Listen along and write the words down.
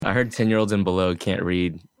I heard 10-year-olds and below can't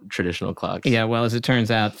read traditional clocks. Yeah, well, as it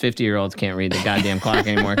turns out, 50-year-olds can't read the goddamn clock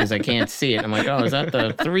anymore because I can't see it. I'm like, oh, is that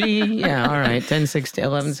the 3? Yeah, all right, 10, 16,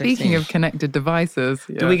 11, 16. Speaking of connected devices.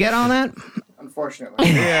 Did we get all that? Unfortunately.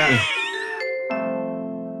 Yeah.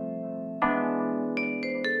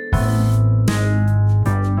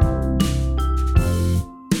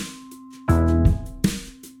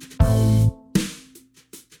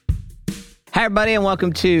 Hi, everybody, and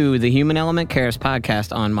welcome to the Human Element Cares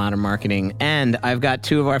podcast on modern marketing. And I've got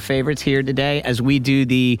two of our favorites here today as we do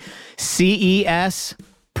the CES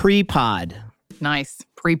pre-pod. Nice.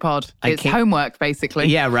 Pre-pod. It's homework, basically.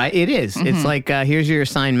 Yeah, right. It is. Mm-hmm. It's like, here's your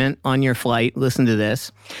assignment on your flight. Listen to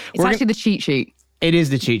this. It's actually the cheat sheet. It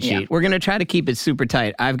is the cheat sheet. Yeah. We're going to try to keep it super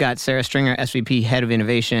tight. I've got Sarah Stringer, SVP, Head of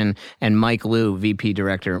Innovation, and Mike Liu, VP,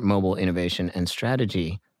 Director, Mobile Innovation and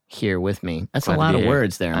Strategy, here with me. That's a lot of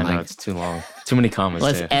words there, Mike. I know, it's too long. Too many commas.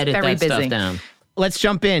 Let's edit that stuff down. Let's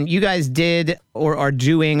jump in. You guys did or are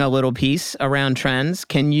doing a little piece around trends.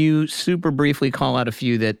 Can you super briefly call out a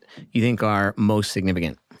few that you think are most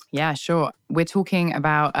significant? Yeah, sure. We're talking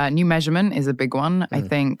about new measurement is a big one. I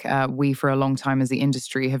think we, for a long time as the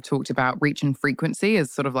industry, have talked about reach and frequency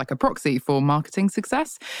as sort of like a proxy for marketing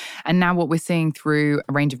success. And now what we're seeing through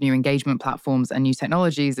a range of new engagement platforms and new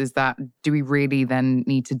technologies is that do we really then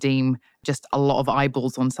need to deem just a lot of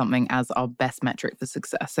eyeballs on something as our best metric for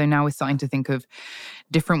success? So now we're starting to think of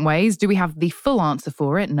different ways. Do we have the full answer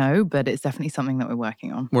for it? No, but it's definitely something that we're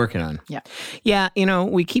working on. Yeah. Yeah, you know,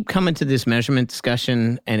 we keep coming to this measurement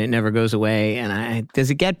discussion and it never goes away. And does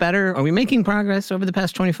it get better? Are we making progress over the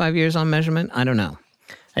past 25 years on measurement? I don't know.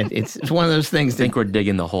 It's one of those things. I think we're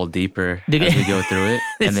digging the hole deeper as we go through it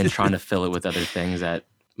and then trying to fill it with other things that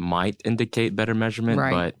might indicate better measurement.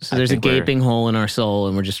 Right. But so there's a gaping hole in our soul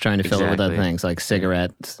and we're just trying to fill it with other things like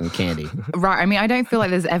cigarettes and candy. Right. I mean, I don't feel like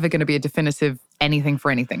there's ever going to be a definitive anything for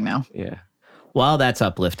anything now. Yeah. Well, that's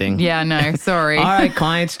uplifting. Yeah, no, sorry. All right,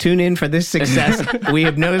 clients, tune in for this success. We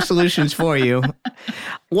have no solutions for you.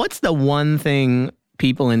 What's the one thing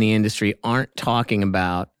people in the industry aren't talking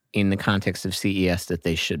about in the context of CES that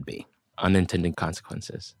they should be? Unintended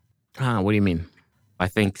consequences. What do you mean? I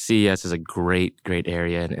think CES is a great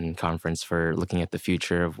area and conference for looking at the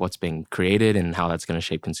future of what's being created and how that's going to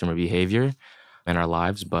shape consumer behavior in our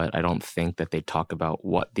lives. But I don't think that they talk about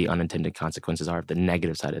what the unintended consequences are of the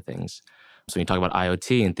negative side of things. So when you talk about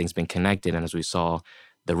IoT and things being connected, and as we saw,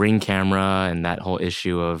 the Ring camera and that whole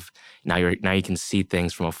issue of now you can see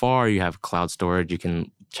things from afar. You have cloud storage. You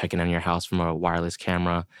can check in on your house from a wireless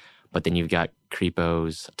camera. But then you've got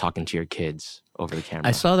creepos talking to your kids over the camera.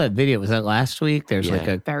 I saw that video. Was that last week? There's like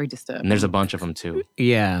a very disturbing. And there's a bunch of them too.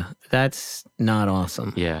 Yeah, that's not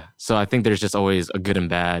awesome. Yeah. So I think there's just always a good and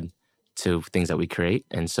bad to things that we create.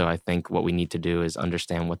 And so I think what we need to do is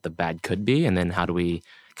understand what the bad could be, and then how do we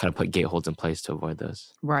kind of put gateholds in place to avoid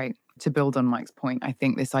those. Right. To build on Mike's point, I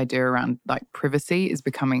think this idea around like privacy is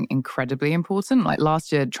becoming incredibly important. Like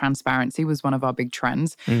last year, transparency was one of our big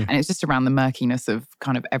trends. And it's just around the murkiness of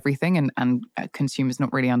kind of everything and consumers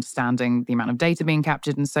not really understanding the amount of data being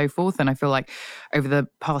captured and so forth. And I feel like over the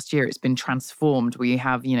past year, it's been transformed. We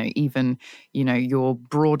have, even, your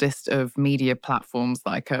broadest of media platforms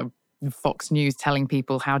like a Fox News telling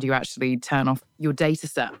people how do you actually turn off your data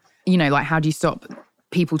set? Like how do you stop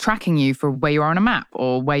people tracking you for where you are on a map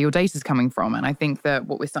or where your data is coming from? And I think that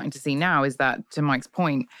what we're starting to see now is that, to Mike's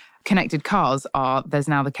point, connected cars there's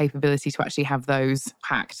now the capability to actually have those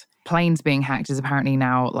hacked. Planes being hacked is apparently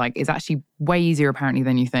now is actually way easier apparently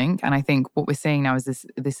than you think. And I think what we're seeing now is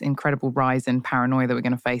this incredible rise in paranoia that we're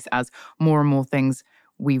going to face as more and more things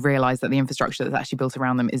we realize that the infrastructure that's actually built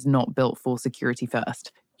around them is not built for security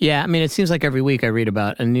first. Yeah, I mean, it seems like every week I read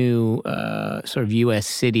about a new sort of U.S.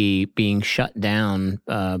 city being shut down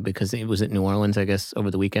because it was at New Orleans, I guess, over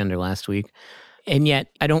the weekend or last week. And yet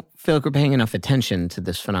I don't feel like we're paying enough attention to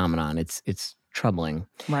this phenomenon. It's troubling.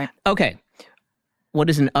 Right. Okay. What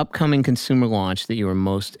is an upcoming consumer launch that you are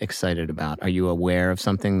most excited about? Are you aware of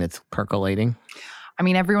something that's percolating? I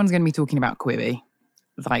mean, everyone's going to be talking about Quibi.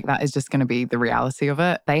 That is just going to be the reality of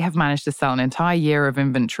it. They have managed to sell an entire year of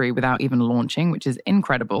inventory without even launching, which is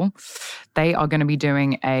incredible. They are going to be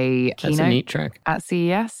doing a keynote at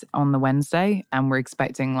CES on the Wednesday, and we're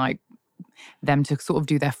expecting them to sort of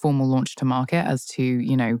do their formal launch to market as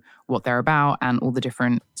to, what they're about and all the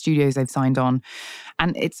different studios they've signed on.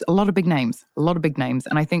 And it's a lot of big names.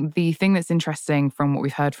 And I think the thing that's interesting from what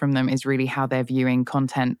we've heard from them is really how they're viewing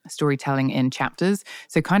content storytelling in chapters.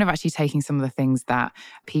 So kind of actually taking some of the things that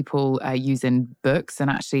people use in books, and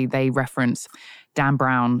actually they reference Dan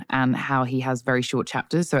Brown and how he has very short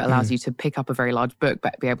chapters. So it allows you to pick up a very large book,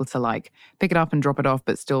 but be able to like pick it up and drop it off,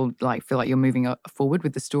 but still like feel like you're moving forward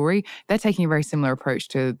with the story. They're taking a very similar approach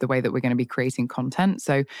to the way that we're going to be creating content.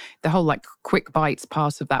 So the whole like quick bites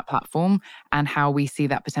part of that platform and how we see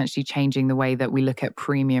that potentially changing the way that we look at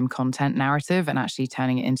premium content narrative and actually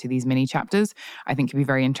turning it into these mini chapters, I think could be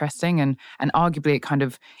very interesting. And arguably it kind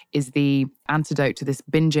of is the antidote to this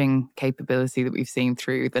binging capability that we've seen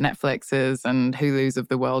through the Netflixes and Hulus of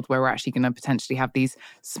the world, where we're actually going to potentially have these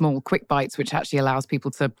small quick bites, which actually allows people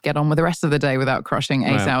to get on with the rest of the day without crushing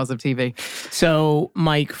 8 hours of TV. So,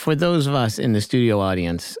 Mike, for those of us in the studio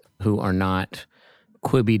audience who are not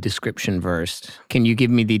Quibi description versed, can you give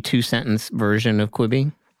me the 2-sentence version of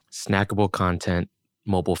Quibi? Snackable content,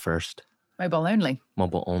 mobile first. Mobile only.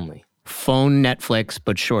 Mobile only. Phone Netflix,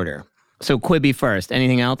 but shorter. So Quibi first.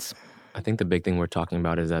 Anything else? I think the big thing we're talking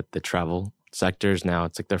about is that the travel sectors now,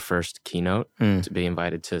 it's like their first keynote to be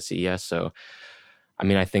invited to CES. So, I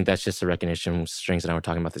mean, I think that's just a recognition. Strings and I were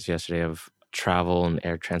talking about this yesterday of travel and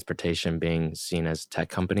air transportation being seen as tech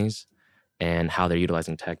companies and how they're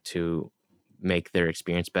utilizing tech to make their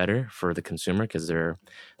experience better for the consumer because their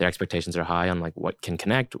expectations are high on like what can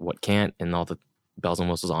connect, what can't, and all the bells and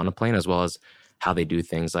whistles on a plane, as well as how they do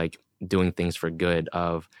things like doing things for good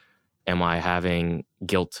of, am I having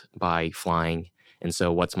guilt by flying? And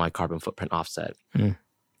so what's my carbon footprint offset?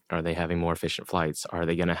 Are they having more efficient flights? Are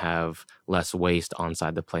they going to have less waste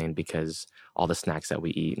onside the plane because all the snacks that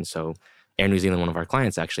we eat? And so Air New Zealand, one of our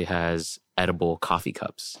clients, actually has edible coffee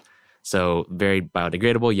cups. So very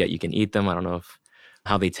biodegradable, yet you can eat them. I don't know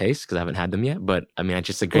how they taste because I haven't had them yet. But I mean, it's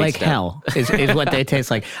just a great like step. Hell is what they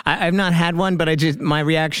taste like. I've not had one, but my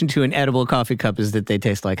reaction to an edible coffee cup is that they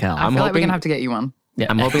taste like hell. I feel like we're going to have to get you one. Yeah.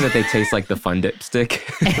 I'm hoping that they taste like the Fun Dip stick.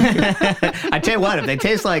 I tell you what, if they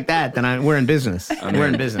taste like that, then we're in business. We're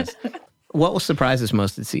in business. What will surprise us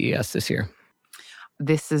most at CES this year?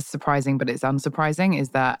 This is surprising, but it's unsurprising, is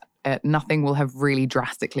that nothing will have really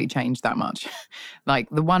drastically changed that much. Like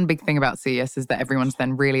the one big thing about CES is that everyone's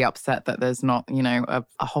then really upset that there's not, a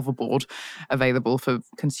hoverboard available for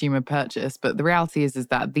consumer purchase. But the reality is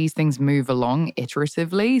that these things move along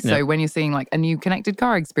iteratively. So when you're seeing like a new connected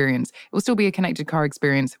car experience, it will still be a connected car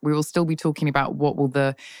experience. We will still be talking about what will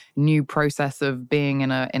the new process of being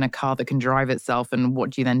in a car that can drive itself, and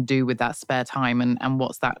what do you then do with that spare time, and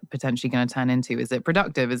what's that potentially going to turn into? Is it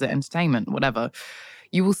productive? Is it entertainment? Whatever.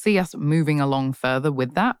 You will see us moving along further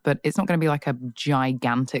with that, but it's not going to be like a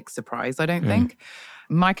gigantic surprise, I don't think.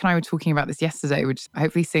 Mike and I were talking about this yesterday, which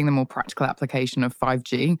hopefully seeing the more practical application of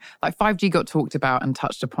 5G. Like 5G got talked about and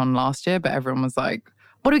touched upon last year, but everyone was like,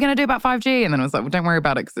 what are we going to do about 5G? And then I was like, well, don't worry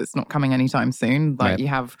about it because it's not coming anytime soon. Like you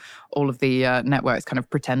have all of the networks kind of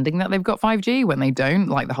pretending that they've got 5G when they don't,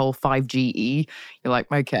 like the whole 5GE. You're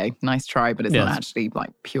like, okay, nice try, but it's not actually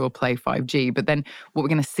like pure play 5G. But then what we're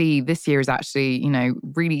going to see this year is actually,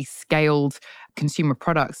 really scaled consumer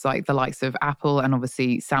products like the likes of Apple, and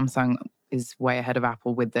obviously Samsung is way ahead of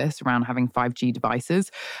Apple with this around having 5G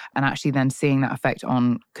devices, and actually then seeing that effect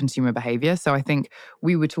on consumer behavior. So I think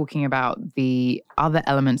we were talking about the other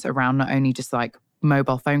elements around not only just like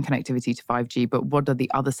mobile phone connectivity to 5G, but what are the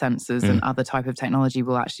other sensors and other type of technology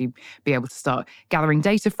we'll actually be able to start gathering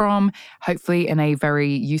data from, hopefully in a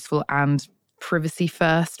very useful and privacy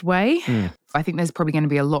first way. I think there's probably going to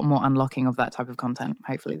be a lot more unlocking of that type of content,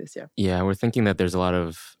 hopefully this year. Yeah, we're thinking that there's a lot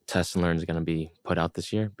of tests and learns going to be put out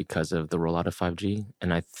this year because of the rollout of 5G.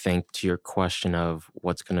 And I think to your question of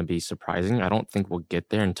what's going to be surprising, I don't think we'll get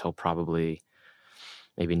there until probably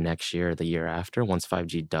maybe next year or the year after, once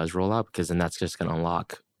 5G does roll out, because then that's just going to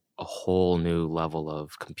unlock a whole new level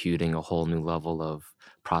of computing, a whole new level of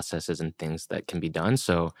processes and things that can be done.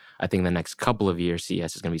 So I think the next couple of years,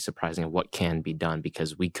 CES is going to be surprising at what can be done,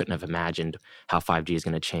 because we couldn't have imagined how 5G is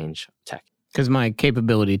going to change tech. Because my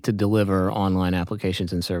capability to deliver online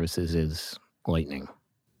applications and services is lightning.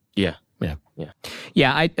 Yeah.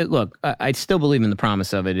 I still believe in the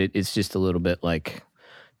promise of it. It's just a little bit like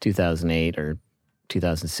 2008 or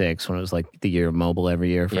 2006 when it was like the year of mobile every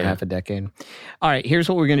year for half a decade. All right, here's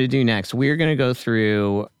what we're going to do next. We're going to go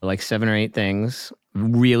through like 7 or 8 things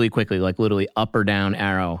really quickly, like literally up or down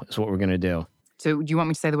arrow is what we're going to do. So do you want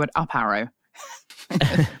me to say the word up arrow?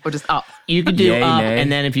 Or just up? You could do up, and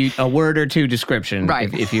then if you a word or two description,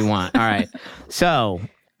 right. if you want. All right. So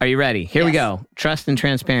are you ready? Here we go. Trust and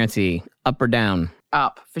transparency, up or down?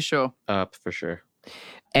 Up, for sure. Up, for sure.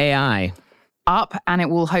 AI. up, and it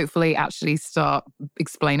will hopefully actually start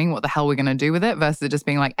explaining what the hell we're going to do with it versus it just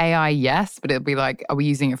being like AI, yes, but it'll be like, are we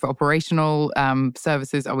using it for operational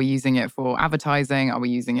services? Are we using it for advertising? Are we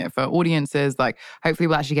using it for audiences? Like, hopefully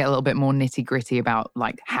we'll actually get a little bit more nitty gritty about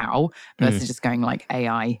like how versus just going like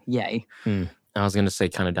AI, yay. I was going to say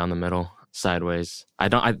kind of down the middle, sideways. I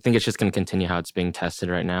think it's just going to continue how it's being tested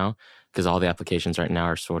right now because all the applications right now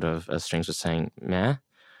are sort of, as Strings was saying, meh.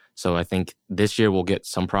 So I think this year we'll get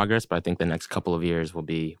some progress, but I think the next couple of years will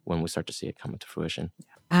be when we start to see it come into fruition.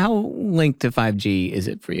 How linked to 5G is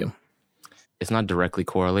it for you? It's not directly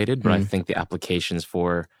correlated, but I think the applications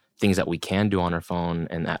for things that we can do on our phone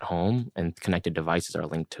and at home and connected devices are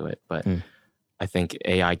linked to it. But I think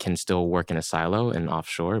AI can still work in a silo and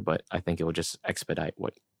offshore, but I think it will just expedite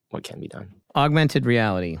what can be done. Augmented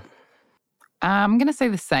reality. I'm going to say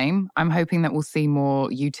the same. I'm hoping that we'll see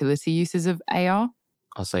more utility uses of AR.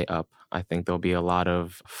 I'll say up. I think there'll be a lot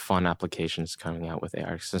of fun applications coming out with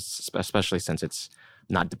AR, especially since it's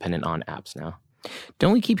not dependent on apps now.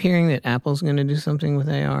 Don't we keep hearing that Apple's going to do something with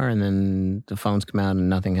AR and then the phones come out and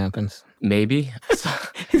nothing happens? Maybe.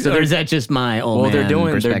 Or is that just my old man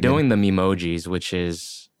they're perspective? doing the Memojis, which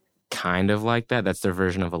is kind of like that. That's their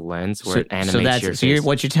version of a lens where it animates your face.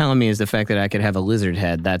 What you're telling me is the fact that I could have a lizard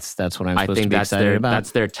head. That's what I'm supposed to be excited about.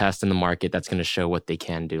 That's their test in the market. That's going to show what they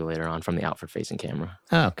can do later on from the outward-facing camera.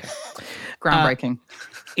 Oh, okay. Groundbreaking.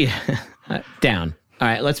 Yeah. Down. All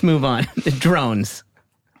right, let's move on. The drones.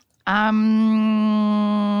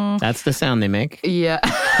 That's the sound they make. Yeah.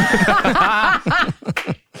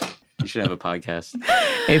 You should have a podcast.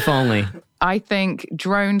 If only. I think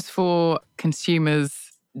drones for consumers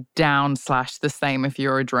down / the same if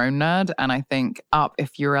you're a drone nerd. And I think up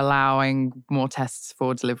if you're allowing more tests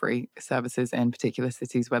for delivery services in particular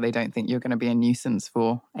cities where they don't think you're going to be a nuisance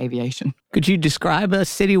for aviation. Could you describe a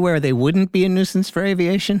city where they wouldn't be a nuisance for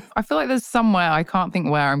aviation? I feel like there's somewhere, I can't think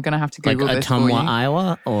where, I'm going to have to Google like this for you. Ottumwa,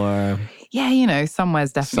 Iowa, or... Yeah,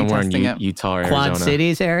 somewhere's definitely Somewhere testing in it. Utah or Arizona. Quad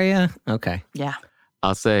Cities area? Okay. Yeah.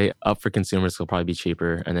 I'll say up for consumers will probably be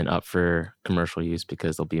cheaper, and then up for commercial use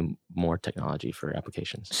because there'll be more technology for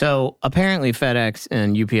applications. So apparently FedEx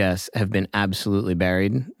and UPS have been absolutely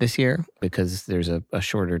buried this year because there's a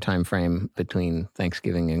shorter time frame between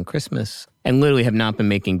Thanksgiving and Christmas, and literally have not been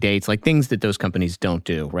making dates, like things that those companies don't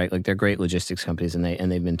do, right? Like they're great logistics companies, and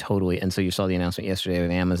they've been totally. And so you saw the announcement yesterday of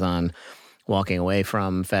Amazon walking away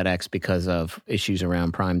from FedEx because of issues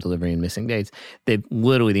around Prime delivery and missing dates. They've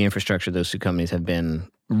literally, the infrastructure of those two companies have been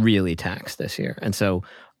really taxed this year. And so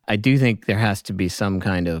I do think there has to be some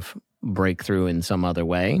kind of breakthrough in some other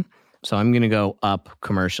way. So I'm going to go up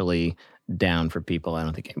commercially, down for people. I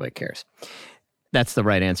don't think anybody cares. That's the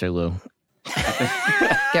right answer, Lou.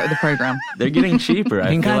 Get with the program. They're getting cheaper. I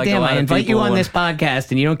invite you on this podcast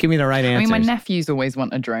and you don't give me the right answers. I mean, my nephews always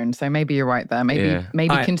want a drone, so maybe you're right there. Maybe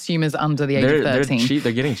right. consumers under the age of 13.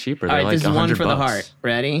 They're getting cheaper. All They're right, like this is one for the $100. heart.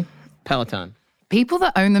 Ready? Peloton. People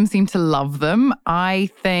that own them seem to love them. I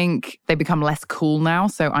think they become less cool now,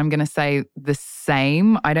 so I'm going to say the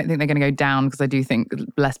same. I don't think they're going to go down because I do think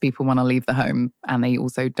less people want to leave the home and they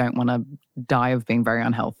also don't want to die of being very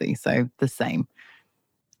unhealthy. So the same.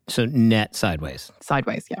 So net sideways.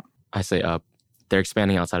 Sideways, yeah. I say up. They're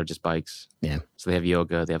expanding outside of just bikes. Yeah. So they have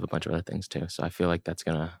yoga. They have a bunch of other things too. So I feel like that's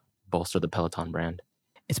going to bolster the Peloton brand.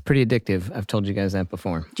 It's pretty addictive. I've told you guys that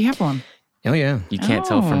before. Do you have one? Oh, yeah. You can't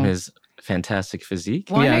tell from his fantastic physique.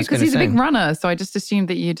 Well, Yeah, I no, was because gonna he's a say. big runner, so I just assumed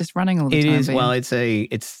that you're just running all the It time. is. but Well, yeah.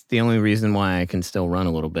 it's the only reason why I can still run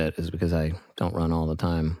a little bit is because I don't run all the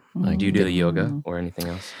time. Like, Do you do the yoga or anything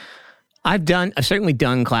else? I've certainly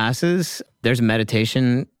done classes. There's a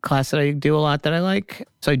meditation class that I do a lot that I like.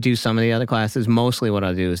 So I do some of the other classes. Mostly what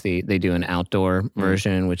I do is they do an outdoor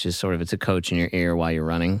version, which is sort of, it's a coach in your ear while you're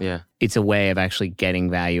running. Yeah. It's a way of actually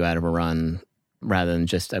getting value out of a run rather than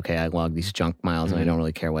just, okay, I log these junk miles and I don't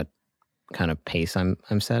really care what kind of pace I'm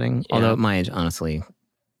setting. Yeah. Although at my age, honestly,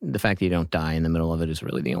 the fact that you don't die in the middle of it is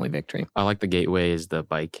really the only victory. I like the gateway is the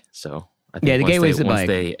bike. So I think Yeah, the gateway is the once bike.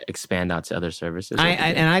 they expand out to other services.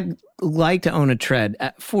 I'd like to own a tread.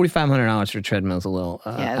 $4,500 for a treadmill is a little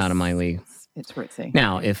Yes. out of my league. It's ritzy.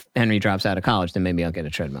 Now, if Henry drops out of college, then maybe I'll get a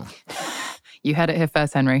treadmill. You heard it here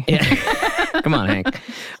first, Henry. Yeah. Come on, Hank.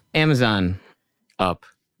 Amazon. Up.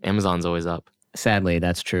 Amazon's always up. Sadly,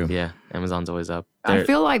 that's true. Yeah, Amazon's always up. I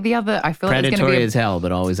feel like there's going Predatory to be as hell,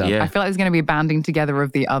 but always up. Yeah. I feel like there's going to be a banding together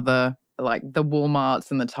of the other, like the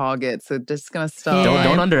Walmarts and the Targets. So just going to start.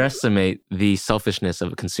 Don't underestimate the selfishness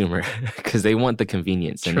of a consumer because they want the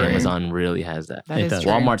convenience, and True. Amazon really has that. That It is does.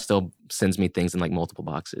 true. Walmart still sends me things in like multiple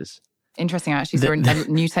boxes. Interesting. I actually saw a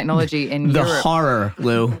new technology in The Europe. horror,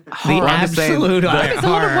 Lou. The I'm just saying, absolute It's a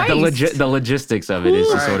lot of horror. waste. The logistics of it is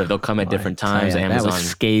just sort of, they'll come at different times. That Amazon. was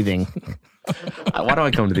scathing. Why do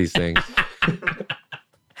I come to these things?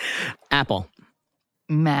 Apple.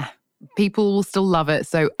 Meh. People will still love it.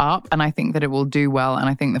 So up, and I think that it will do well. And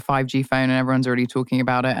I think the 5G phone, and everyone's already talking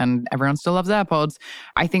about it, and everyone still loves AirPods.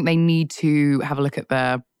 I think they need to have a look at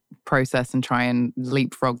their process and try and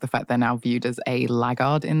leapfrog the fact they're now viewed as a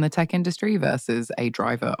laggard in the tech industry versus a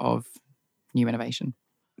driver of new innovation.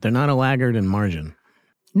 They're not a laggard in margin.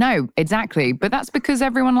 No, exactly. But that's because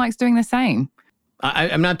everyone likes doing the same.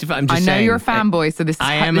 I'm not. I'm just I know saying, you're a fanboy, so this is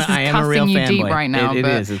I am a cussing real you fanboy. deep right now. It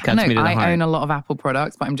but is. It cuts me to the heart. I own a lot of Apple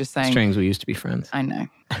products, but I'm just saying. Strings, we used to be friends. I know.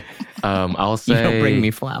 I'll say You don't bring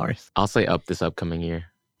me flowers. I'll say up this upcoming year,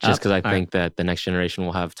 just because I think that the next generation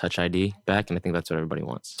will have Touch ID back, and I think that's what everybody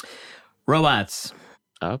wants. Robots.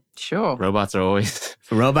 Up. Sure. Robots are always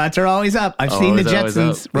Robots are always up. I've seen the always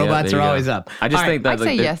Jetsons. up. Yeah, Robots there are you go. always up. I just All think that right, I'd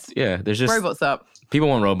say yes. Yeah, there's just Robots up. people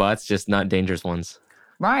want robots, just not dangerous ones.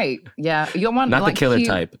 Right. Yeah. You want Not like the killer cute,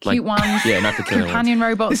 type. Cute Like, ones. yeah, not the killer ones. Companion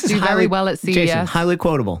robots do very well at CES. Jason, highly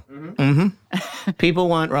quotable. People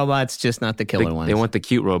want robots, just not the killer ones. They want the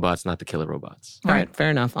cute robots, not the killer robots. All right,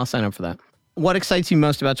 fair enough. I'll sign up for that. What excites you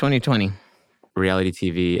most about 2020? Reality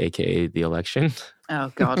TV, aka the election.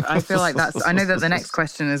 Oh God. I feel like I know that the next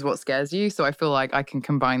question is what scares you. So I feel like I can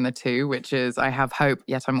combine the two, which is I have hope,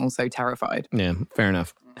 yet I'm also terrified. Yeah, fair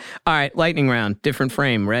enough. All right, lightning round, different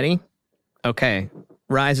frame. Ready? Okay.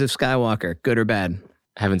 Rise of Skywalker, good or bad?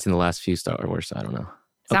 I haven't seen the last few Star Wars, so I don't know.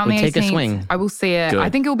 It's on the 18th. Take a swing. I will see it. Good. I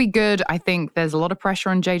think it will be good. I think there's a lot of pressure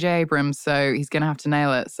on J.J. Abrams, so he's going to have to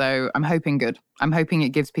nail it. So I'm hoping good. I'm hoping it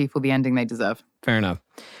gives people the ending they deserve. Fair enough.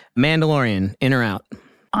 Mandalorian, in or out?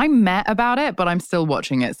 I'm meh about it, but I'm still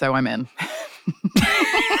watching it, so I'm in.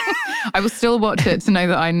 I will still watch it to know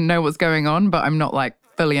that I know what's going on, but I'm not like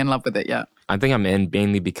fully in love with it yet. I think I'm in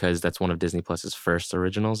mainly because that's one of Disney Plus's first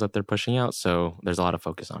originals that they're pushing out, so there's a lot of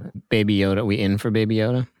focus on it. Baby Yoda, we in for Baby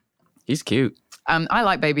Yoda? He's cute. I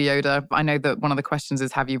like Baby Yoda. I know that one of the questions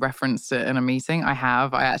is, have you referenced it in a meeting? I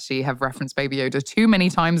have. I actually have referenced Baby Yoda too many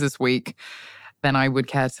times this week than I would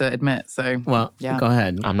care to admit. So, Well, yeah. Go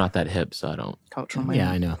ahead. I'm not that hip, so I don't. Cultural moment.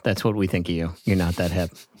 Yeah, I know. That's what we think of you. You're not that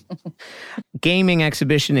hip. Gaming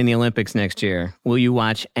exhibition in the Olympics next year. Will you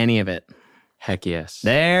watch any of it? Heck yes.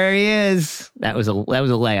 There he is. That was a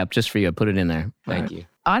layup just for you. Put it in there. Thank you.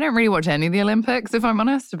 I don't really watch any of the Olympics, if I'm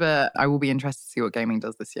honest, but I will be interested to see what gaming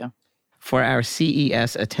does this year. For our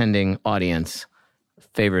CES attending audience,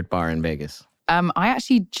 favorite bar in Vegas? I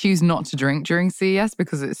actually choose not to drink during CES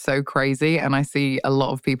because it's so crazy and I see a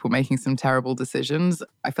lot of people making some terrible decisions.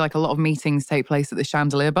 I feel like a lot of meetings take place at the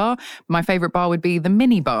Chandelier Bar. My favorite bar would be the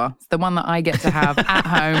mini bar. It's the one that I get to have at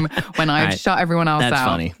home when I've right. shut everyone else That's out.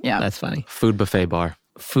 funny. Yeah. That's funny. Food buffet bar.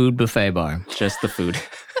 Food buffet bar. Just the food.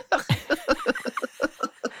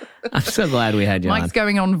 I'm so glad we had you Mike's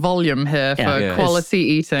going on volume here for Yeah. quality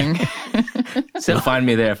eating. So find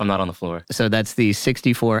me there if I'm not on the floor. So that's the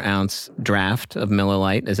 64-ounce draft of Miller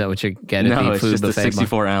Lite. Is that what you get at No, the it's food just a buffet bar?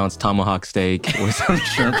 64-ounce tomahawk steak with some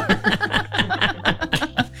shrimp.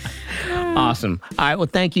 Awesome. All right. Well,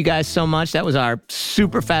 thank you guys so much. That was our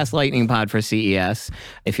super fast lightning pod for CES.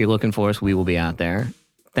 If you're looking for us, we will be out there.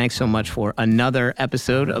 Thanks so much for another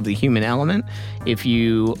episode of The Human Element. If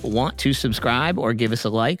you want to subscribe or give us a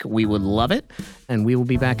like, we would love it. And we will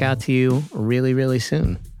be back out to you really, really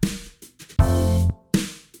soon.